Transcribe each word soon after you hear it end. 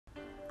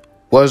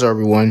What's up,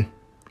 everyone?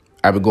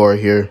 Abigora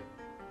here,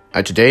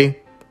 and today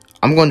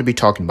I'm going to be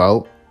talking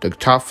about the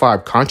top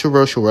 5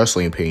 controversial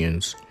wrestling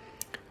opinions.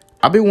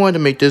 I've been wanting to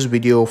make this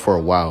video for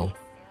a while,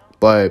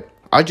 but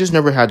I just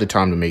never had the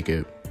time to make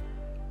it.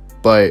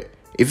 But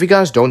if you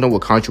guys don't know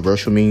what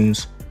controversial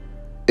means,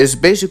 it's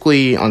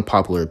basically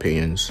unpopular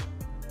opinions.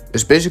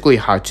 It's basically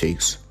hot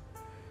takes.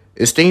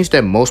 It's things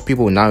that most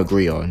people will not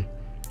agree on,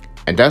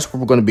 and that's what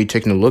we're going to be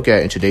taking a look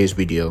at in today's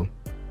video.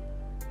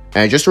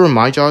 And just to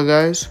remind y'all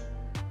guys,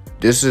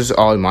 this is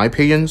all my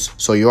opinions,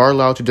 so you are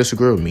allowed to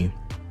disagree with me.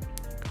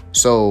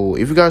 So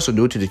if you guys are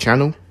new to the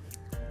channel,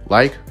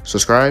 like,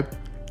 subscribe,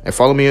 and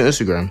follow me on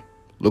Instagram.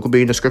 Link will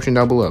be in the description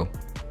down below.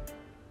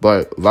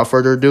 But without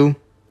further ado,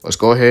 let's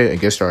go ahead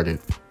and get started.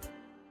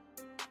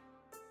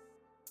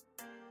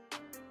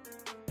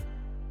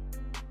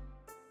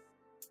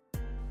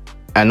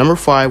 At number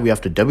 5, we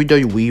have the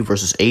WWE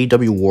vs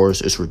AEW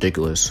Wars is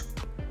ridiculous.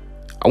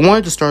 I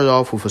wanted to start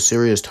off with a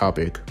serious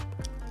topic.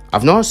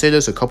 I've known I say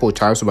this a couple of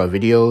times in my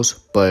videos,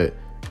 but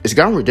it's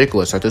gotten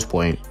ridiculous at this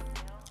point.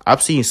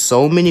 I've seen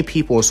so many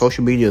people on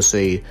social media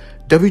say,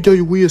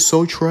 WWE is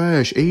so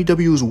trash,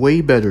 AEW is way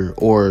better,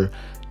 or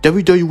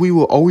WWE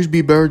will always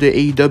be better than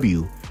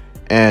AEW.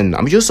 And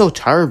I'm just so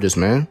tired of this,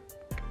 man.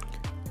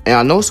 And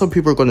I know some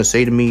people are going to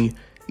say to me,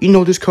 you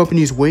know, this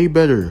company is way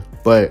better,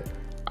 but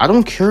I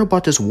don't care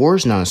about this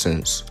wars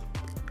nonsense.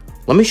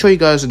 Let me show you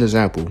guys an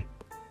example.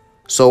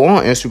 So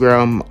on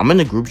Instagram, I'm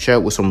in a group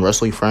chat with some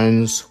wrestling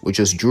friends, which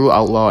is Drew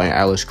Outlaw and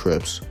Alex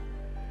Cripps.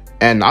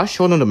 And I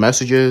showed them the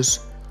messages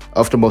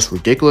of the most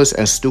ridiculous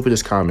and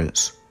stupidest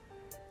comments.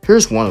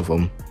 Here's one of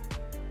them.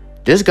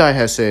 This guy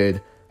has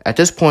said, at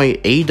this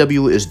point,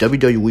 AEW is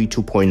WWE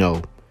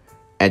 2.0.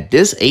 And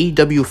this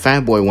AEW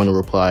fanboy want to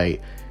reply,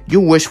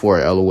 you wish for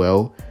it,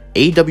 lol.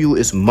 AEW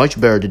is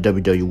much better than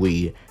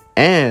WWE.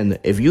 And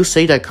if you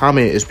say that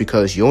comment, it's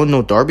because you don't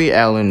know Darby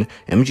Allin,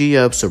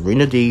 MJF,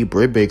 Serena D,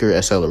 Britt Baker,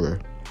 etc.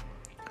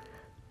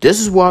 This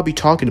is what I'll be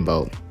talking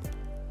about.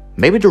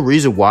 Maybe the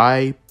reason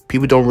why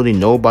people don't really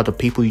know about the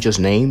people you just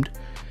named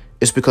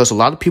is because a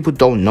lot of people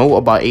don't know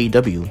about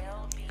AEW.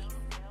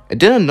 And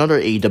then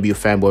another AEW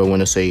fanboy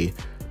want to say,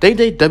 they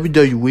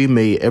WWE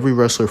made every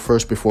wrestler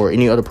first before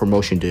any other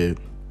promotion did.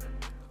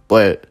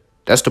 But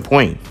that's the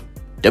point.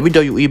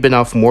 WWE been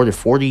out for more than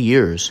 40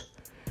 years.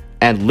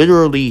 And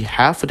literally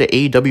half of the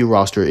AEW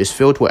roster is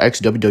filled with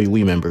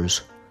ex-WWE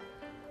members.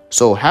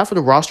 So half of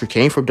the roster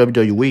came from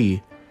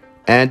WWE,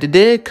 and they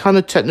did kind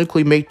of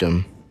technically make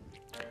them.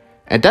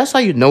 And that's how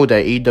you know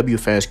that AEW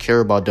fans care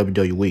about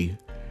WWE.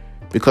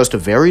 Because the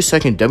very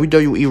second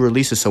WWE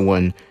releases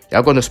someone,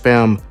 y'all gonna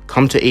spam,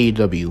 come to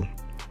AEW.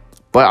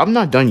 But I'm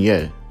not done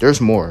yet, there's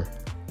more.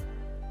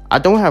 I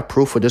don't have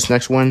proof for this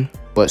next one,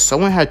 but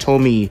someone had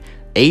told me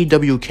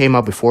AEW came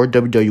out before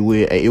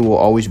WWE and it will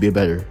always be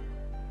better.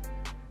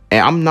 And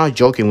I'm not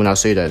joking when I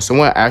say that.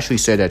 Someone actually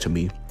said that to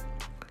me.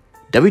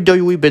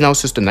 WWE been out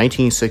since the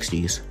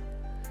 1960s.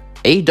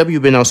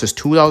 AEW been out since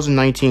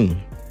 2019.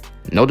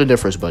 Know the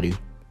difference, buddy.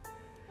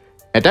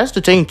 And that's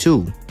the thing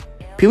too.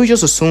 People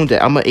just assume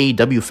that I'm an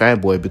AEW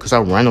fanboy because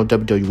I ran on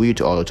WWE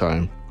all the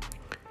time.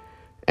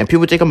 And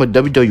people think I'm a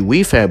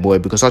WWE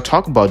fanboy because I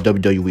talk about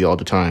WWE all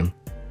the time.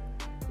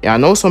 And I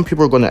know some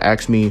people are going to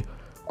ask me,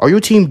 are you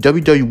team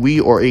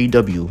WWE or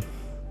AEW?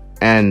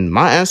 And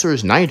my answer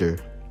is neither.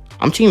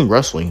 I'm team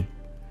wrestling.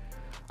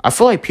 I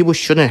feel like people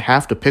shouldn't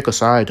have to pick a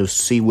side to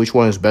see which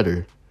one is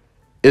better.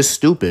 It's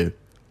stupid.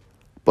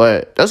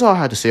 But that's all I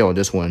had to say on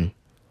this one.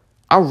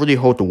 I really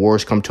hope the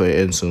wars come to an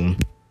end soon.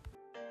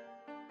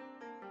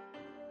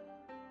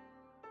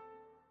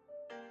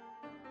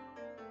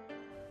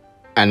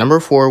 At number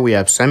 4, we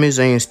have Sami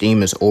Zayn's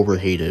theme is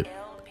overhated.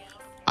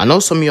 I know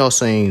some of y'all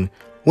saying,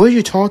 what are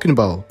you talking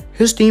about?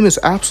 His theme is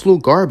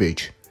absolute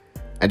garbage.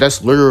 And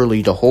that's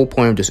literally the whole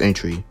point of this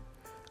entry.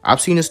 I've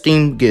seen this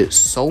theme get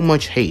so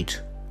much hate.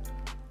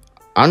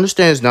 I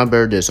understand it's not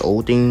better than this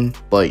old theme,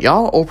 but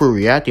y'all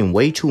overreacting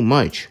way too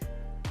much.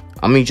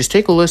 I mean, just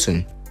take a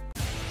listen.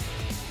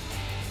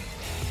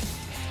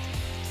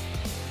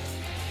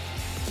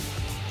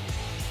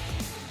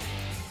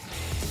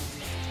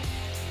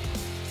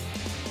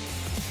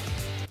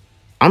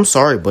 I'm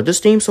sorry, but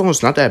this theme song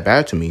is not that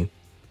bad to me.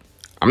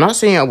 I'm not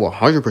saying I will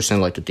 100%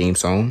 like the theme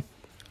song.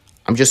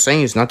 I'm just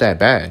saying it's not that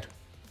bad.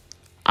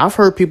 I've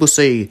heard people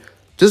say,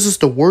 this is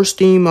the worst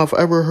theme I've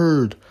ever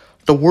heard.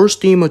 The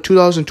worst theme of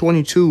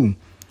 2022.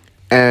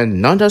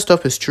 And none of that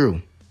stuff is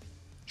true.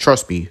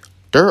 Trust me,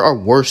 there are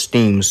worse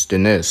themes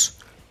than this.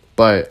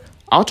 But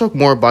I'll talk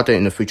more about that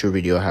in a future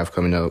video I have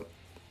coming up.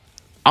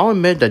 I'll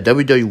admit that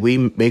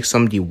WWE makes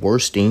some of the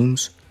worst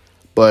themes,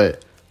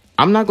 but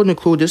I'm not going to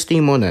include this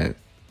theme on that.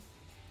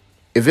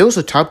 If it was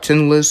a top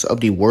 10 list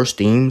of the worst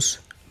themes,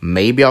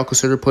 maybe I'll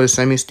consider putting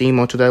Sami's theme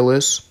onto that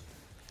list.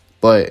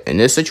 But in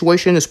this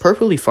situation, it's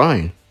perfectly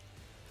fine.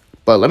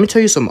 But let me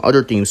tell you some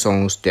other theme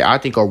songs that I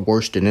think are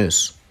worse than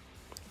this.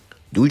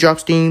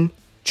 Doudrop's theme,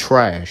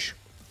 trash.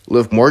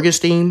 Liv Morgan's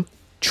theme,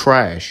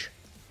 trash.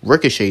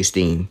 Ricochet's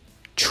theme,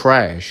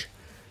 trash.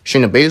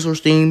 Shayna Baszler's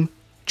theme,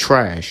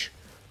 trash.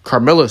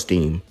 Carmella's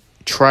theme,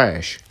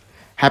 trash.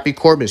 Happy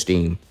Corbin's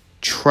theme,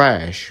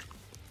 trash.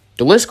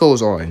 The list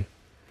goes on.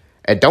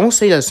 And don't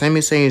say that Sami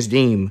Zayn's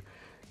theme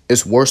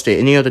is worse than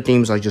any other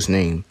themes I just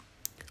named.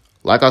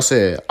 Like I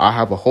said, I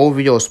have a whole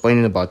video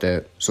explaining about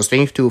that, so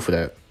stay tuned for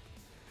that.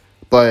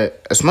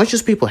 But as much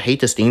as people hate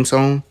this theme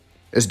song,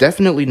 it's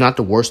definitely not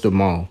the worst of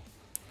them all.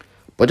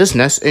 But this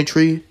next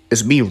entry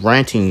is me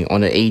ranting on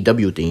the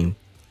AEW theme.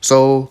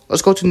 So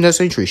let's go to the next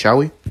entry, shall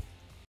we?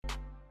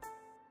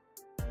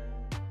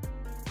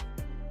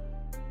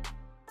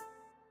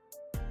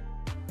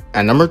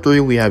 At number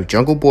 3, we have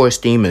Jungle Boy's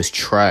theme is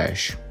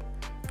trash.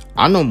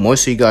 I know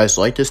most of you guys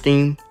like this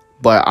theme,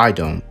 but I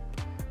don't.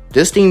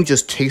 This theme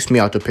just takes me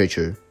out the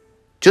picture.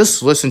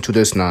 Just listen to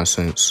this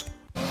nonsense.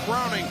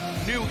 Crowning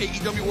new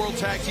AEW World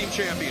Tag Team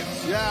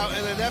Champions. Yeah,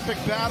 and an epic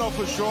battle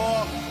for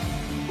sure.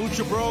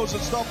 Lucha Bros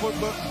and stuff with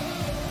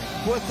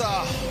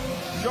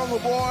Jungle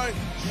Boy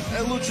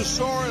and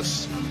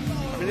Luchasaurus.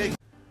 I mean,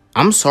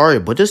 I'm sorry,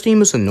 but this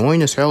theme is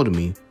annoying as hell to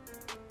me.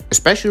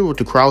 Especially with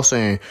the crowd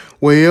saying,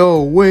 way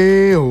oh,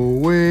 way oh,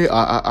 way.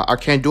 I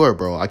can't do it,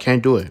 bro. I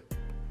can't do it.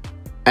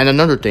 And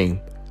another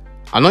thing,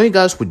 I know you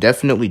guys would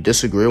definitely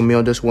disagree with me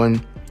on this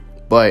one,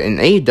 but in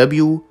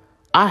AEW,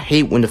 I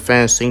hate when the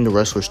fans sing the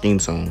wrestler's theme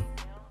song.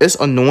 It's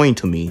annoying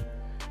to me,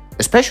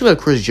 especially at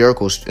Chris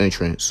Jericho's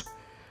entrance.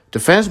 The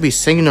fans be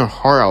singing their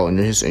heart out in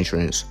his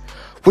entrance.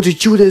 What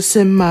did you just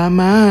in my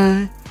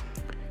mind?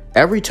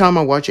 Every time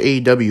I watch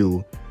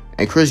AEW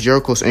and Chris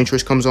Jericho's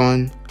entrance comes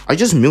on, I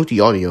just mute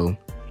the audio.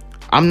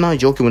 I'm not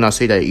joking when I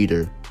say that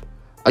either.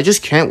 I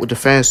just can't with the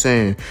fans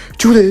saying,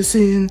 Judas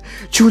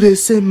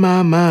in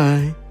my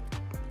mind.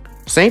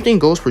 Same thing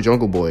goes for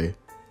Jungle Boy.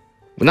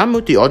 When I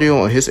mute the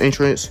audio on his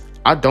entrance,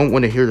 I don't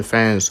want to hear the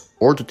fans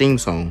or the theme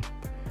song.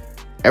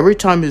 Every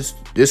time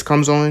this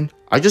comes on,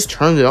 I just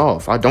turn it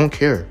off. I don't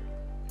care.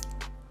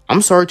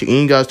 I'm sorry to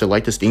any guys that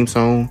like this theme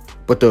song,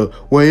 but the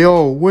way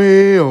oh,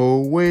 way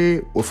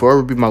will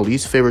forever be my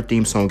least favorite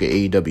theme song at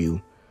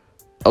AEW.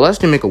 Unless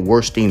they make a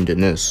worse theme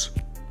than this.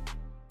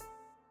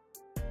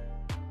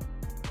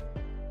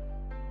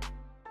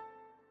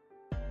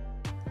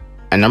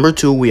 At number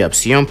 2, we have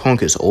CM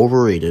Punk is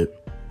overrated.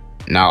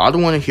 Now, I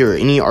don't want to hear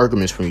any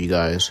arguments from you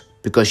guys,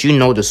 because you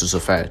know this is a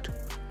fact.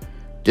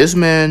 This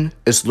man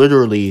is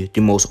literally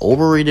the most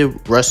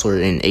overrated wrestler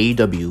in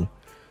AEW.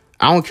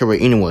 I don't care what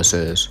anyone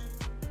says.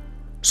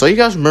 So you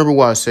guys remember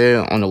what I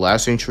said on the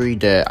last entry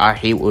that I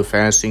hate when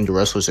fans sing the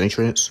wrestler's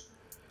entrance?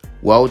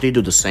 Well, they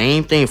do the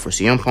same thing for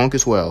CM Punk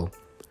as well.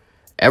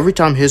 Every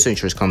time his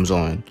entrance comes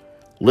on,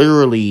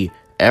 literally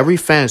every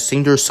fan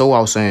sing their soul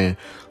out saying,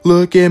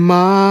 look in my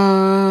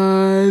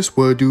eyes,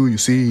 what do you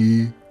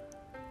see?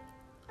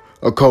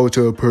 A cult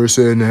of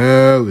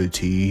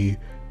personality.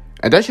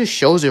 And that just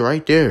shows it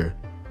right there.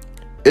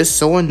 It's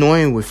so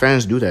annoying when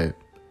fans do that.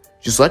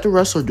 Just let the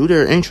wrestler do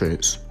their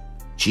entrance.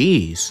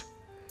 Jeez.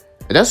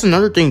 And that's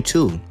another thing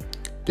too.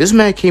 This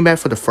man came back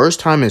for the first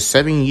time in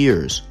 7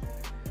 years.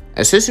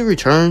 And since he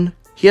returned,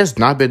 he has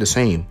not been the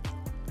same.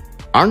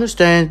 I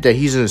understand that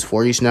he's in his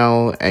 40s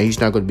now and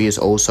he's not going to be his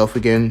old self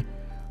again.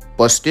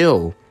 But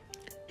still,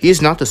 he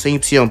is not the same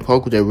CM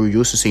Punk that we're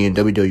used to seeing in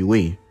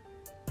WWE.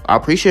 I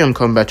appreciate him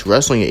coming back to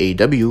wrestling at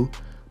AEW,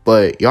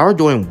 but y'all are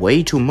doing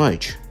way too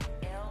much.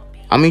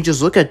 I mean,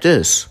 just look at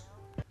this.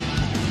 And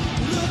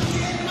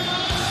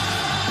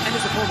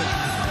his opponent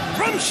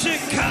from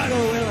Chicago,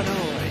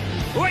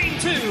 Illinois, weighing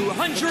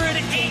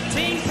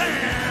 218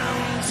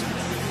 pounds,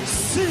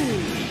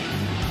 CM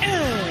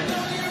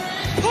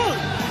Punk.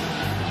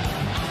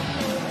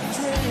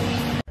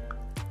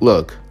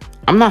 Look,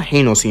 I'm not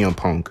hating on CM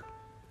Punk,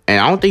 and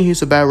I don't think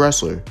he's a bad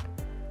wrestler.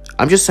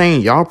 I'm just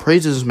saying y'all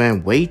praise this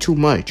man way too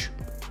much.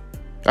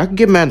 I can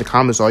get mad in the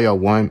comments all y'all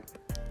want.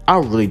 I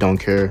really don't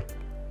care.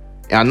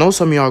 And I know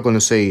some of y'all are going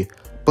to say,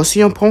 but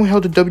CM Punk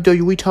held the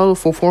WWE title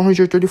for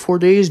 434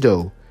 days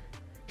though.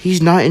 He's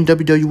not in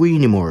WWE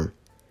anymore.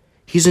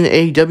 He's in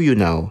AEW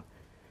now.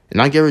 And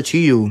I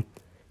guarantee you,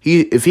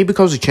 if he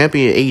becomes a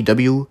champion at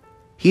AEW,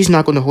 he's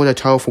not going to hold that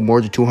title for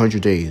more than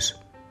 200 days.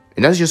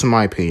 And that's just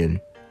my opinion.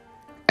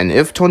 And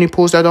if Tony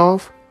pulls that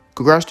off,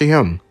 congrats to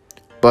him.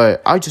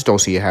 But I just don't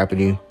see it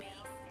happening.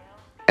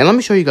 And let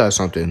me show you guys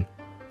something.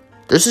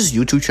 There's this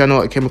YouTube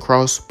channel I came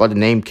across by the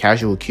name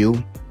Casual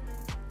Q.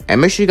 And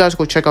make sure you guys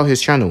go check out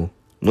his channel.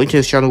 Link to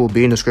his channel will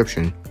be in the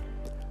description.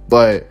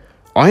 But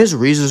on his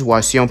reasons why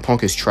CM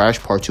Punk is trash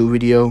part 2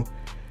 video,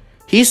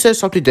 he said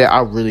something that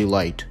I really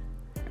liked.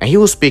 And he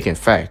was speaking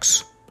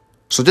facts.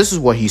 So this is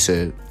what he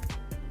said.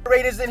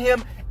 Ratings than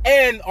him,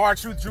 and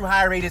R-Truth drew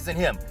higher ratings than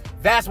him.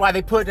 That's why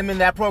they put him in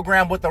that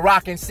program with The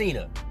Rock and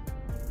Cena.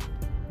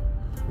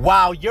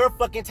 While your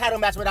fucking title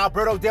match with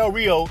Alberto Del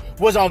Rio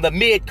was on the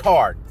mid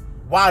card,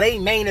 while they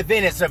main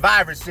event in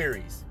Survivor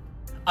Series.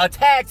 A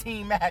tag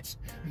team match,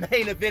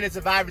 main event in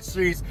Survivor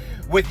Series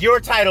with your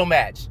title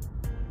match.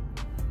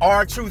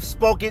 R-Truth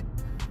spoke it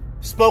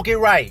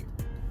right.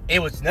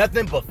 It was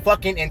nothing but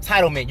fucking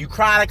entitlement. You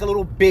cried like a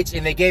little bitch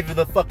and they gave you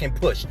the fucking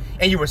push.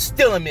 And you were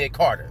still in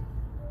mid-carder.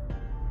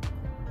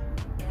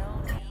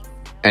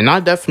 And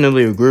I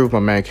definitely agree with my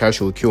man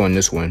Casual Q on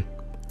this one.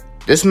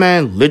 This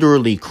man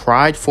literally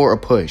cried for a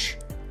push.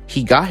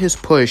 he got his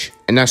push,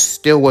 and that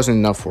still wasn't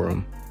enough for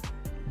him.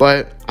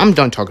 But I'm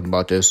done talking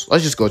about this.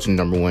 Let's just go to the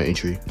number 1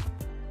 entry.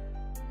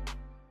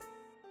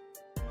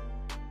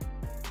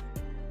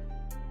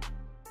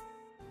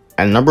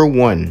 At number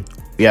 1,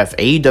 we have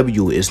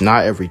AEW is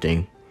not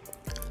everything.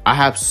 I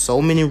have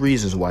so many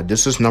reasons why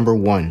this is number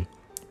 1.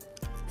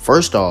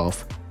 First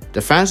off,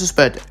 the fans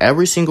expect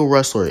every single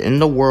wrestler in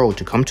the world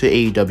to come to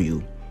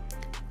AEW.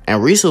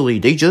 And recently,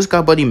 they just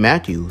got Buddy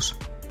Matthews.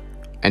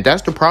 And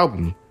that's the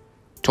problem.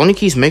 Tony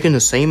keeps making the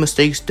same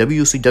mistakes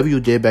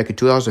WCW did back in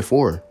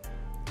 2004.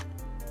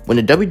 When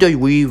the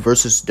WWE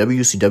versus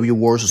WCW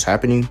wars was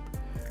happening,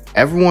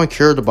 everyone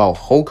cared about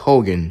Hulk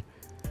Hogan.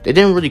 They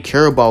didn't really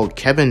care about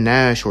Kevin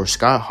Nash or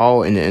Scott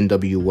Hall in the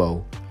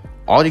NWO.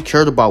 All they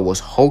cared about was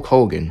Hulk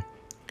Hogan.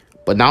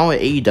 But now at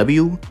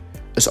AEW,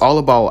 it's all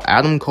about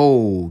Adam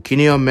Cole,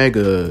 Kenny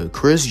Omega,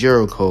 Chris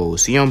Jericho,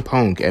 CM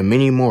Punk, and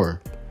many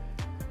more.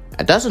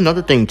 And that's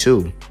another thing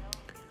too.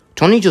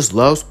 Tony just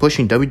loves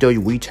pushing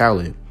WWE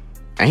talent.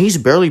 And he's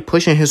barely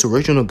pushing his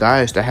original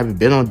guys that haven't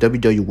been on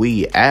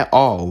WWE at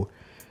all.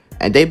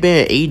 And they've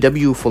been at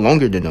AEW for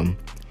longer than them.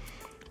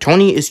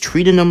 Tony is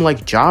treating them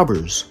like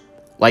jobbers.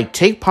 Like,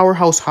 take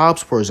Powerhouse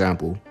Hobbs, for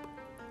example.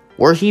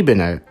 Where he been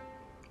at?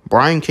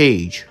 Brian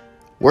Cage.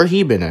 Where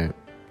he been at?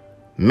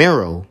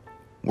 Miro.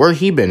 Where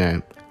he been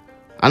at?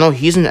 I know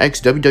he's an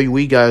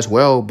ex-WWE guy as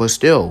well, but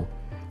still.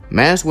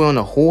 Man's went on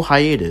a whole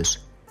hiatus.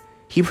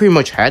 He pretty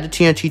much had the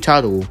TNT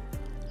title,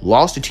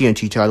 lost the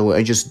TNT title,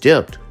 and just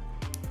dipped.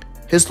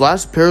 His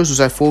last appearance was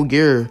at Full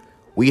Gear,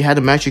 where he had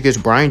a match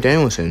against Bryan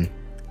Danielson.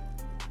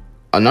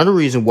 Another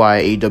reason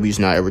why AEW is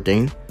not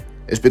everything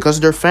is because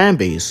of their fan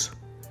base.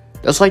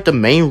 That's like the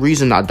main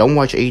reason I don't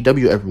watch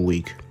AEW every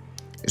week.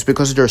 It's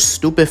because of their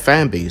stupid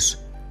fan base.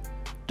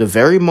 The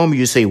very moment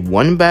you say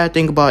one bad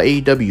thing about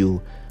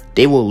AEW,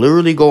 they will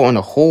literally go on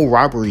a whole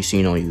robbery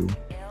scene on you.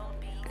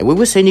 And when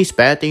we say these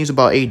bad things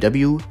about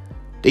AEW,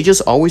 they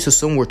just always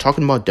assume we're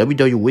talking about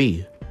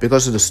WWE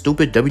because of the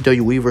stupid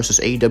WWE versus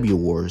AEW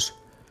wars.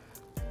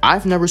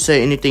 I've never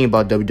said anything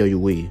about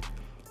WWE.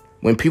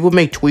 When people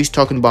make tweets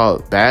talking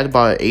bad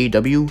about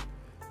AEW,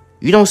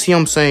 you don't see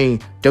them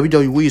saying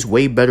WWE is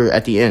way better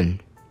at the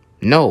end.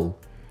 No.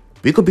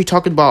 We could be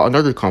talking about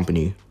another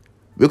company.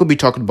 We could be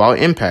talking about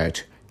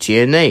Impact,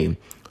 TNA,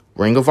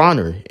 Ring of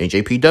Honor,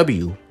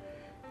 NJPW.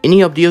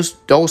 Any of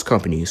those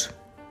companies.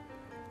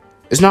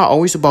 It's not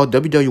always about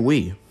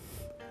WWE.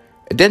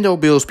 And then there'll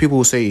be those people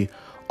who say,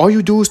 all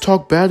you do is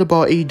talk bad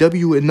about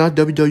AEW and not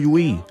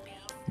WWE.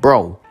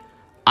 Bro,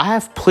 I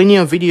have plenty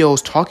of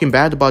videos talking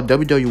bad about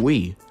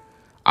WWE.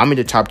 I'm in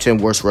the top 10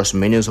 worst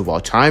WrestleManias of all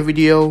time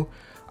video.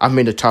 I've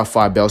made the top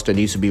 5 belts that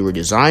needs to be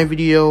redesigned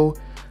video.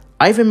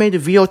 I even made a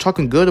video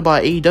talking good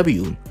about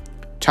AEW.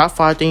 Top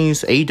 5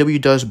 things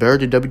AEW does better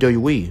than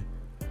WWE.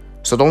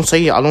 So don't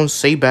say I don't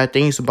say bad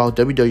things about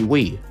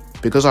WWE,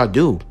 because I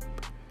do.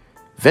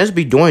 Vince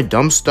be doing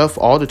dumb stuff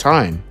all the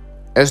time.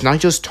 It's not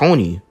just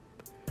Tony.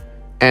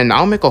 And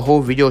I'll make a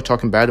whole video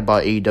talking bad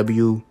about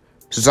AEW,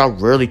 since I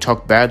rarely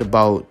talk bad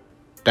about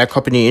that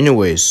company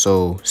anyways,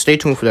 so stay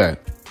tuned for that.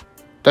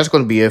 That's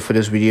going to be it for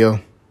this video.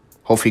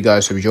 Hopefully you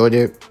guys have enjoyed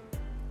it.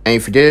 And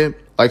if you did,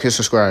 like and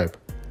subscribe.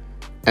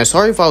 And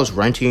sorry if I was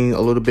ranting a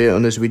little bit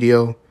on this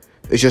video.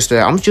 It's just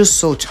that I'm just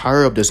so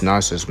tired of this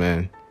nonsense,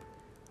 man.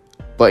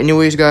 But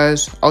anyways,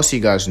 guys, I'll see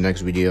you guys in the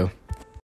next video.